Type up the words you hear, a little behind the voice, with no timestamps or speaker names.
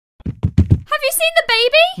seen the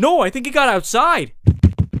baby? No, I think he got outside.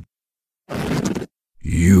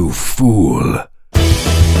 You fool.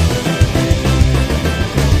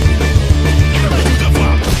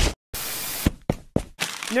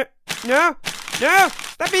 No,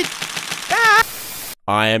 let me...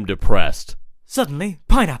 I am depressed. Suddenly,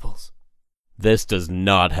 pineapples. This does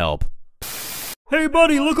not help. Hey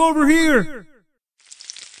buddy, look over here!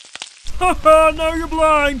 Haha, now you're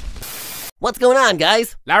blind! What's going on,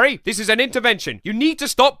 guys? Larry, this is an intervention. You need to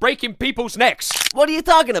stop breaking people's necks. What are you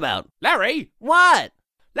talking about? Larry! What?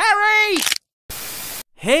 Larry!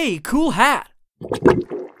 Hey, cool hat!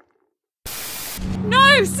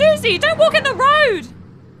 No, Susie, don't walk in the road!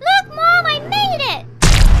 Look, Mom, I made it!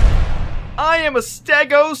 I am a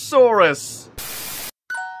stegosaurus.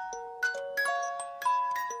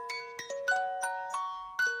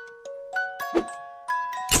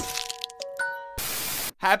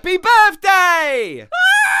 Happy birthday!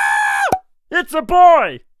 It's a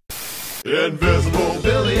boy! Invisible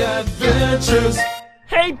Billy Adventures.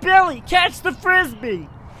 Hey Billy, catch the frisbee!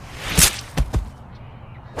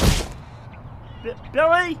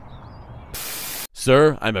 Billy?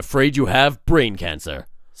 Sir, I'm afraid you have brain cancer.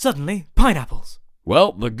 Suddenly, pineapples.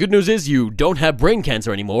 Well, the good news is you don't have brain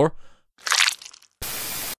cancer anymore.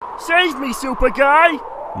 Save me, super guy!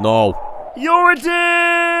 No. You're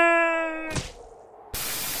dead!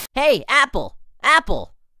 Hey, Apple!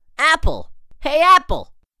 Apple! Apple! Hey,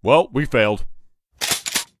 Apple! Well, we failed.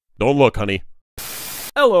 Don't look, honey.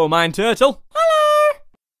 Hello, mine turtle. Hello!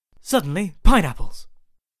 Suddenly, pineapples.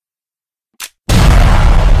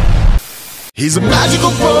 He's a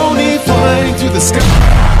magical pony flying through the sky.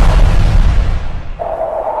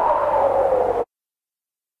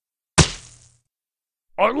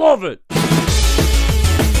 I love it!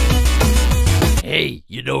 Hey,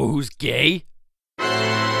 you know who's gay?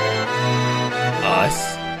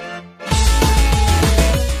 Us.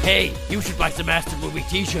 Hey, you should buy some Asdfmovie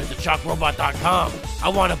t-shirts at shockrobot.com. I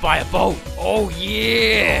want to buy a boat. Oh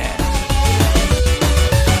yeah!